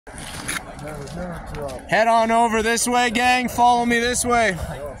Head on over this way, gang. Follow me this way.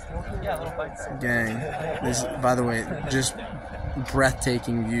 Gang, this, by the way, just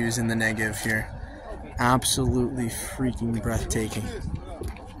breathtaking views in the Negev here. Absolutely freaking breathtaking.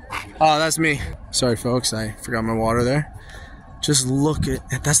 Oh, that's me. Sorry, folks, I forgot my water there. Just look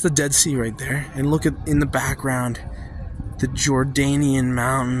at, that's the Dead Sea right there. And look at, in the background, the Jordanian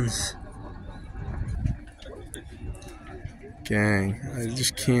mountains. Gang, I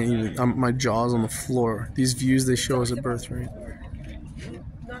just can't even, my jaw's on the floor. These views they show us at Birthright.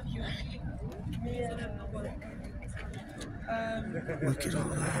 Look at all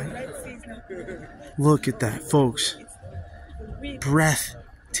that. Look at that, folks.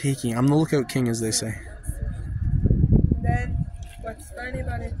 Breathtaking. I'm the lookout king, as they say. Then, what's funny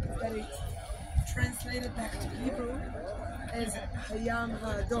about it is that it's translated back to Hebrew as Hayam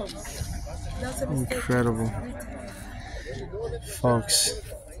Ha'adom. That's a mistake. Incredible. Folks,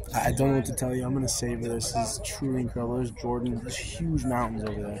 I don't know what to tell you. I'm going to savor this. This is truly incredible. There's Jordan. There's huge mountains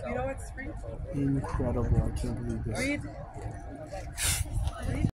over there. You know what's free? Incredible. I can't believe this. Read.